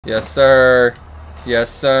Yes, sir. Yes,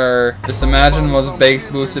 sir. Just imagine the most bass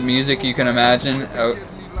boosted music you can imagine. Oh.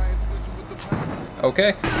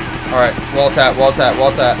 Okay. Alright. Wall tap, wall tap,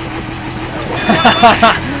 wall tap.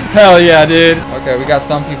 Hell yeah, dude. Okay, we got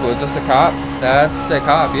some people. Is this a cop? That's a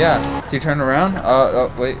cop, yeah. Is he turning around?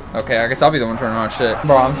 Oh, wait. Okay, I guess I'll be the one turning around. Shit.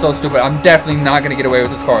 Bro, I'm so stupid. I'm definitely not gonna get away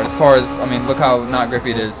with this car. This car is, I mean, look how not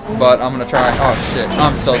grippy it is. But I'm gonna try. Oh, shit.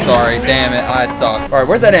 I'm so sorry. Damn it. I suck. Alright,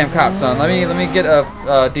 where's that damn cop, son? Let me get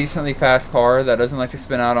a decently fast car that doesn't like to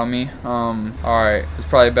spin out on me. Alright. It's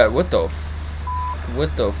probably bad. What the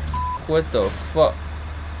fuck?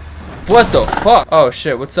 What the fuck? Oh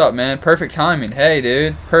shit, what's up, man? Perfect timing. Hey,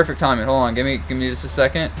 dude. Perfect timing. Hold on, give me just a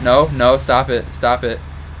second. No, stop it. Stop it.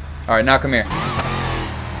 Alright, now come here.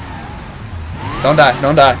 Don't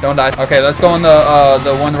die. Okay, let's go on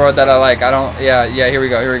the one road that I like. Yeah, here we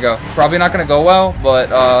go. Probably not gonna go well,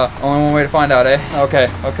 but only one way to find out, eh? Okay.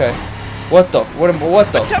 What the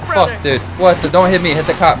fuck, dude? Don't hit me, hit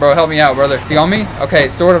the cop, bro. Help me out, brother. Is he on me? Okay,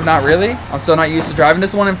 sort of, not really. I'm still not used to driving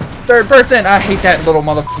this one in third person. I hate that little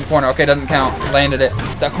motherfucking corner. Okay, doesn't count. Landed it.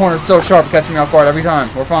 That corner's so sharp, catching me off guard every time.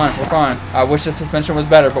 We're fine. I wish the suspension was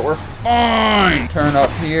better, but we're fine. Turn up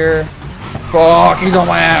here. Fuck, he's on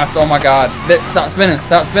my ass. Oh my god. Stop spinning.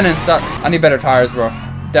 I need better tires, bro.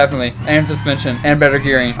 Definitely. And suspension. And better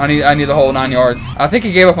gearing. I need the whole 9 yards. I think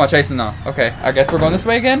he gave up my chasing though. Okay. I guess we're going this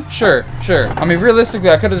way again? Sure. I mean,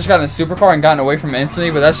 realistically, I could have just gotten a supercar and gotten away from it instantly,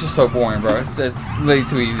 but that's just so boring, bro. It's literally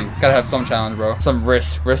too easy. Gotta have some challenge, bro. Some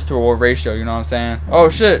risk to reward ratio, you know what I'm saying? Oh,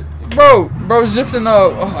 shit. Bro's drifting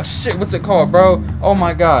though. Oh, shit. What's it called, bro? Oh,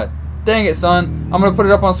 my God. Dang it, son. I'm gonna put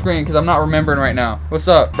it up on screen because I'm not remembering right now. What's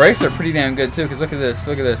up? Brakes are pretty damn good too, because look at this.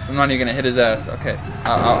 I'm not even gonna hit his ass. Okay.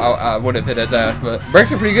 I would have hit his ass, but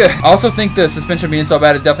brakes are pretty good. I also think the suspension being so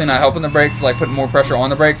bad is definitely not helping the brakes, like putting more pressure on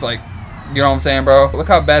the brakes, like, you know what I'm saying, bro? Look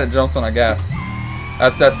how bad it jumps on a gas.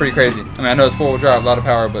 That's pretty crazy. I mean, I know it's four-wheel drive, a lot of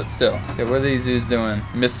power, but still. Okay, what are these dudes doing?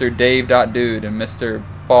 Mr. Dave.Dude and Mr.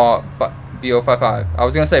 BO55. I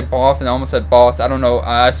was gonna say boss and I almost said boss. I don't know.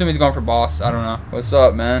 I assume he's going for boss. I don't know. What's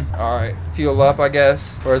up, man? Alright. Fuel up, I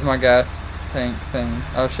guess. Where's my gas tank thing?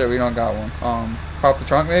 Oh shit, we don't got one. Pop the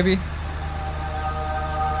trunk maybe?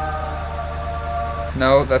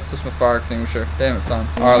 No, that's just my fire extinguisher. Damn it, son.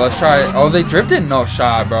 Alright, let's try it. Oh, they drifted? No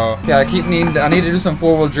shot, bro. Okay, I need to do some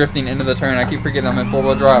four-wheel drifting into the turn. I keep forgetting I'm in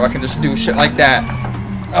four-wheel drive. I can just do shit like that.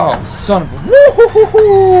 Oh, son of a...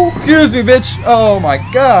 Woo-hoo-hoo-hoo. Excuse me, bitch. Oh my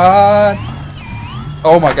god.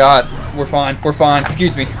 Oh my god. We're fine.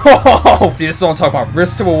 Excuse me. Oh, see, this is what I'm talking about.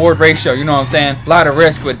 Risk to reward ratio. You know what I'm saying? A lot of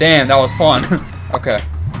risk, but damn, that was fun. Okay.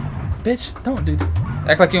 Bitch, don't do that.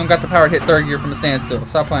 Act like you don't got the power to hit third gear from a standstill.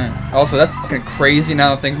 Stop playing. Also, that's fucking crazy now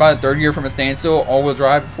that I think about it. Third gear from a standstill, all-wheel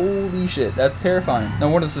drive. Holy shit, that's terrifying. No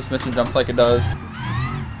wonder the suspension jumps like it does.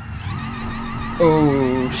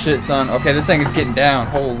 Oh, shit, son. Okay, this thing is getting down.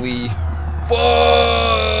 Holy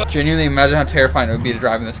fuck. Genuinely imagine how terrifying it would be to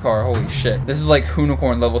drive in this car. Holy shit. This is like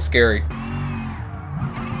unicorn level scary.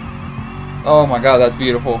 Oh my god, that's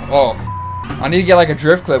beautiful. Oh, I need to get like a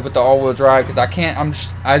drift clip with the all-wheel drive because I can't.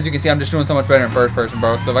 As you can see, I'm just doing so much better in first person,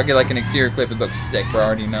 bro. So if I get like an exterior clip, it looks sick, bro. I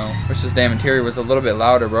already know. Wish this damn interior was a little bit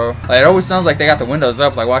louder, bro. Like, it always sounds like they got the windows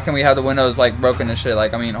up. Like, why can't we have the windows like broken and shit?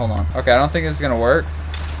 Like, I mean, hold on. Okay, I don't think this is gonna work.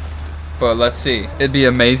 But let's see. It'd be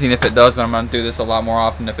amazing if it does, and I'm gonna do this a lot more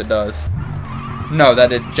often if it does. No,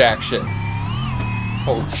 that did jack shit.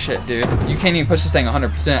 Holy shit, dude. You can't even push this thing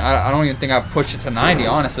 100%. I don't even think I've pushed it to 90,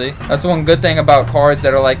 honestly. That's one good thing about cars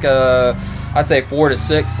that are like, I'd say 4 to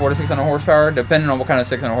 600 horsepower, depending on what kind of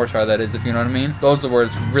 600 horsepower that is, if you know what I mean. Those are where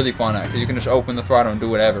it's really fun at, because you can just open the throttle and do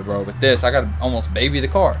whatever, bro. With this, I gotta almost baby the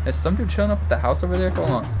car. Is some dude chilling up at the house over there?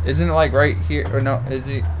 Hold on. Isn't it like right here? Or no, is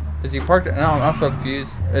he parked? No, I'm so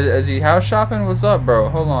confused. Is he house shopping? What's up, bro?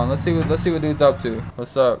 Hold on. Let's see what dude's up to.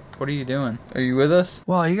 What's up? What are you doing? Are you with us?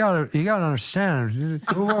 Well, you gotta understand.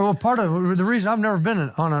 Well, part of the reason I've never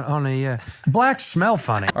been on a blacks smell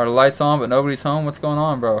funny. Are the lights on but nobody's home? What's going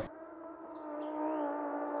on, bro?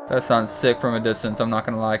 That sounds sick from a distance. I'm not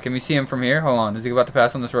gonna lie. Can we see him from here? Hold on. Is he about to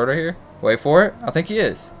pass on this road right here? Wait for it. I think he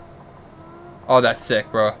is. Oh, that's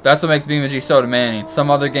sick, bro. That's what makes Beamng so demanding.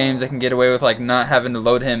 Some other games they can get away with like not having to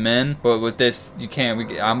load him in, but with this you can't.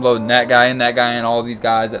 I'm loading that guy and all these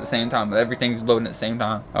guys at the same time. Everything's loading at the same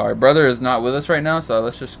time. All right, brother is not with us right now, so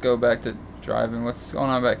let's just go back to driving. What's going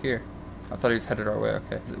on back here? I thought he was headed our way.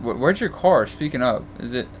 Okay. Where's your car? Speaking of,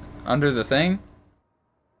 is it under the thing?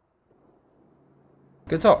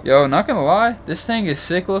 Good talk. Yo, not gonna lie, this thing is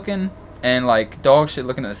sick looking. And like dog shit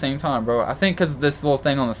looking at the same time, bro. I think because of this little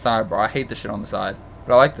thing on the side, bro. I hate the shit on the side,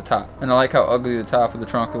 but I like the top, and I like how ugly the top of the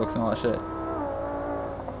trunk looks and all that shit.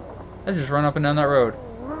 I just run up and down that road.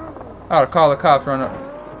 I ought to call the cops. Run up.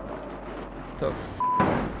 The f?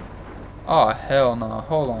 Oh, hell no.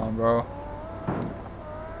 Hold on, bro.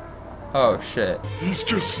 Oh, shit. He's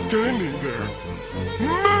just standing there,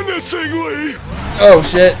 menacingly. Oh,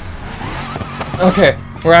 shit. Okay,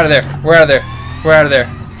 we're out of there. We're out of there. We're out of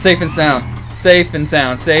there. Safe and sound. Safe and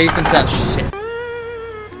sound. Safe and sound. Shit.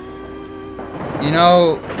 You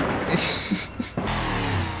know...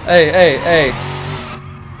 Hey.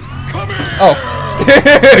 Come here. Oh,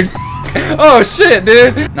 dude. Oh, shit,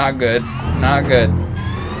 dude. Not good. Not good.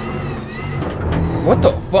 What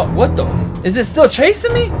the fuck? What the f? Is it still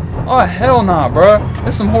chasing me? Oh, hell nah, bro.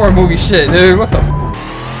 That's some horror movie shit, dude. What the f? Oh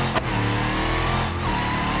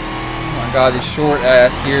my god, these short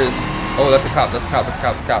ass gears. Oh, that's a cop. That's a cop. That's a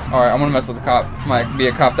cop. That's a cop. Alright, I'm gonna mess with the cop. Might be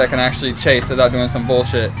a cop that can actually chase without doing some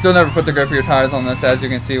bullshit. Still never put the grip of your tires on this, as you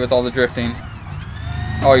can see with all the drifting.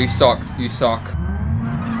 Oh, you suck. You suck. Pull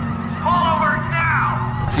over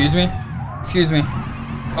now. Excuse me? Excuse me.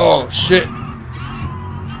 Oh, shit.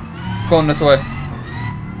 Going this way.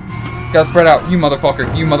 Gotta spread out. You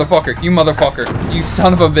motherfucker. You motherfucker. You motherfucker. You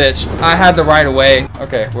son of a bitch. I had the right of way.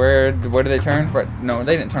 Okay, where did they turn? Right. No,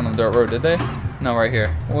 they didn't turn on the dirt road, did they? No, right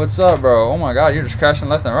here. What's up, bro? Oh my god, you're just crashing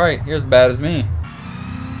left and right. You're as bad as me.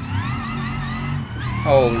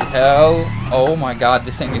 Holy hell. Oh my god,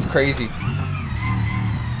 this thing is crazy.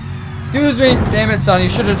 Excuse me. Damn it, son. You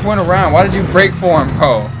should have just went around. Why did you brake for him,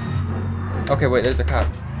 bro? Okay, wait, there's a cop.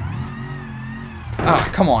 Ah,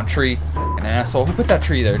 come on, tree. An asshole. Who put that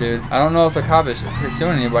tree there, dude? I don't know if the cop is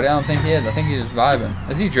pursuing anybody. I don't think he is. I think he's just vibing.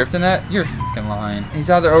 Is he drifting that? You're fucking lying.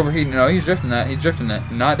 He's out there overheating. No, he's drifting that. He's drifting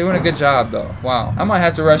it. Not doing a good job, though. Wow. I might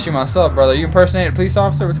have to arrest you myself, brother. You impersonate a police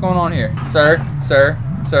officer? What's going on here? Sir.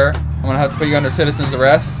 I'm gonna have to put you under citizen's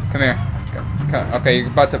arrest. Come here. Okay, you're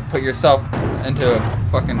about to put yourself into a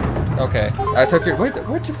fucking... Okay. I took your... What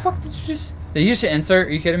the fuck did you just... Did you just insert?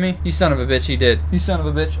 Are you kidding me? You son of a bitch, he did. You son of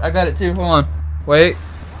a bitch. I got it too. Hold on. Wait.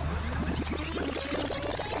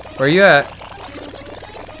 Where you at?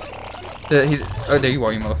 Oh, there you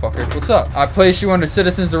are, you motherfucker. What's up? I placed you under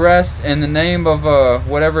citizen's arrest in the name of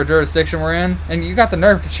whatever jurisdiction we're in, and you got the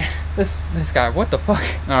nerve to change this guy. What the fuck?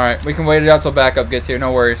 All right, we can wait it out till backup gets here.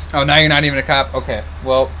 No worries. Oh, now you're not even a cop. Okay.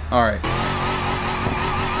 Well, all right.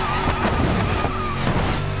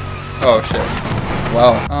 Oh shit.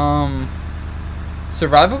 Well,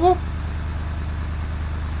 survivable?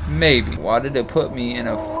 Maybe. Why did it put me in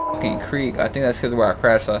a fucking creek? I think that's because of where I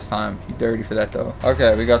crashed last time. You dirty for that though.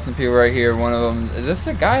 Okay, we got some people right here. One of them, is this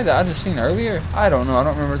the guy that I just seen earlier? I don't know. I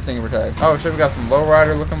don't remember seeing his tag. Oh shit, we got some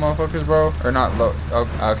lowrider looking motherfuckers, bro. Or not low.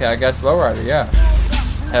 Okay, I guess lowrider. Yeah.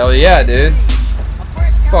 Hell yeah, dude.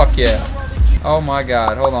 Fuck yeah. Oh my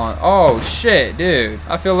god, hold on. Oh shit, dude.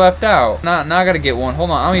 I feel left out. Now I gotta get one. Hold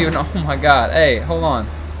on. I don't even know. Oh my god. Hey, hold on.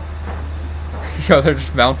 Yo, they're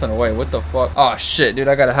just bouncing away. What the fuck? Oh shit, dude.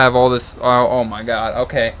 I gotta have all this. Oh my god.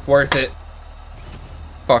 Okay, worth it.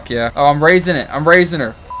 Fuck yeah. Oh, I'm raising it. I'm raising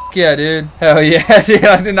her. Fuck yeah, dude. Hell yeah, dude.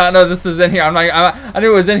 I did not know this was in here. I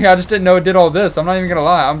knew it was in here. I just didn't know it did all this. I'm not even gonna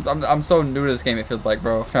lie. I'm so new to this game. It feels like,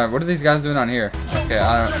 bro. What are these guys doing on here? Okay,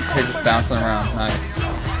 I don't. They're just bouncing around. Nice.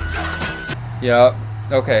 Yup.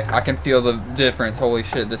 Okay, I can feel the difference. Holy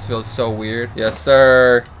shit, this feels so weird. Yes,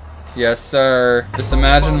 sir. Yes, sir. Just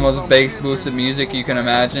imagine the most bass boosted music you can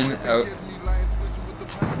imagine. Oh.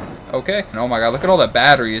 Okay. Oh my god, look at all the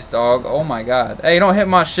batteries, dog. Oh my god. Hey, don't hit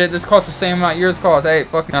my shit. This costs the same amount yours costs. Hey,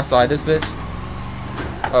 fucking outside this bitch.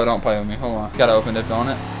 Oh, don't play with me. Hold on. Gotta open diff on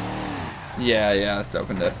it. Yeah, it's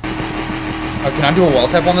open diff. Oh, can I do a wall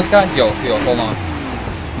tap on this guy? Yo, hold on.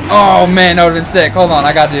 Oh man, that would've been sick. Hold on,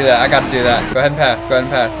 I gotta do that. Go ahead and pass.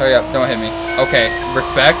 Hurry up, don't hit me. Okay,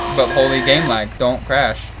 respect, but holy game lag. Don't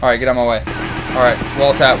crash. Alright, get out of my way. Alright,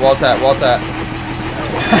 wall tap.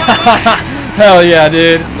 Hell yeah,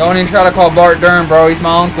 dude. Don't even try to call Bart Dern, bro. He's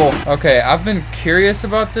my uncle. Okay, I've been curious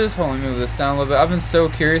about this. Hold on, let me move this down a little bit. I've been so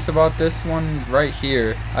curious about this one right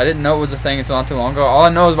here. I didn't know it was a thing until not too long ago. All I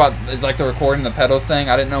know is like the recording, the pedals thing.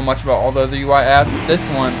 I didn't know much about all the other UI apps, but this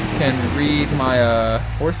one can read my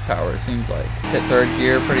horsepower, it seems like. Hit third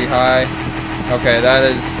gear pretty high. Okay,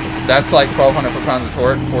 that's like 1,200 foot-pounds of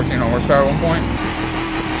torque, 1,400 horsepower at one point.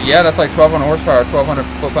 Yeah, that's like 1,200 horsepower, 1,200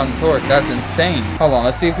 foot-pounds of torque. That's insane. Hold on,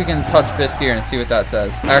 let's see if we can touch fifth gear and see what that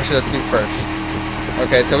says. Actually, let's do first.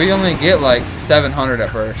 Okay, so we only get like 700 at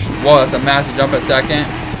first. Whoa, that's a massive jump at second.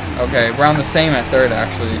 Okay, around the same at third,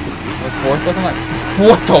 actually. What's fourth looking like?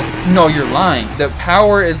 What the no, you're lying. The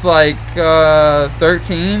power is like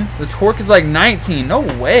 13. The torque is like 19. No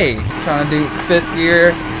way. Trying to do fifth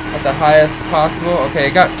gear. at the highest possible. Okay,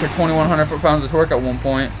 it got to 2,100 foot-pounds of torque at one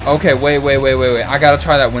point. Okay, wait. I gotta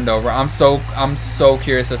try that windover. I'm so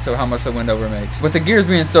curious as to how much the windover makes. With the gears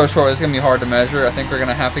being so short, it's gonna be hard to measure. I think we're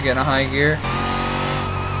gonna have to get in a high gear.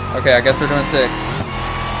 Okay, I guess we're doing 6.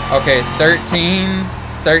 Okay, 13,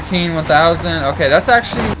 1,000. Okay, that's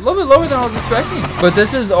actually a little bit lower than I was expecting. But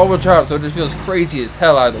this is all-wheel drive, so it just feels crazy as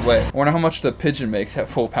hell either way. I wonder how much the Pigeon makes at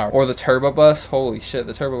full power. Or the turbo bus. Holy shit,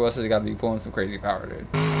 the turbo bus has got to be pulling some crazy power, dude.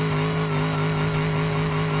 Oh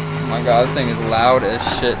my god, this thing is loud as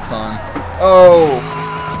shit, son. Oh,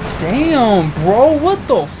 damn, bro. What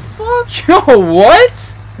the fuck? Yo,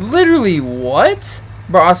 what? Literally, what?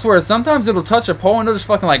 Bro, I swear, sometimes it'll touch a pole and it'll just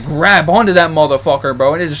fucking like grab onto that motherfucker,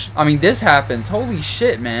 bro. And it just, I mean, this happens. Holy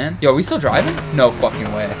shit, man. Yo, we still driving? No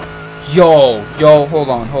fucking way. Yo, hold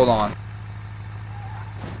on.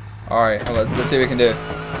 Alright, let's see what we can do.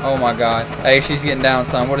 Oh my god. Hey, she's getting down,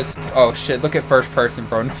 son. What is, oh shit, look at first person,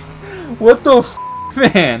 bro. What the f,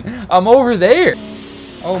 man? I'm over there.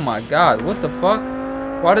 Oh my god, what the fuck?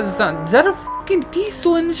 Why does it sound, is that a fucking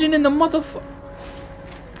diesel engine in the motherfucker?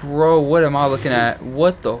 Bro, what am I looking at?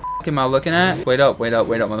 What the f am I looking at? Wait up,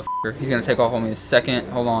 motherfucker. He's gonna take off on me in a second.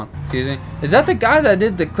 Hold on. Excuse me. Is that the guy that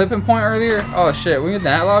did the clipping point earlier? Oh shit, we in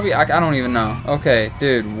that lobby? I don't even know. Okay,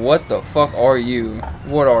 dude, what the fuck are you?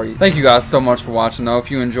 What are you? Thank you guys so much for watching though. If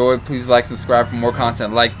you enjoyed, please like, subscribe for more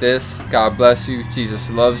content like this. God bless you. Jesus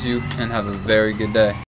loves you, and have a very good day.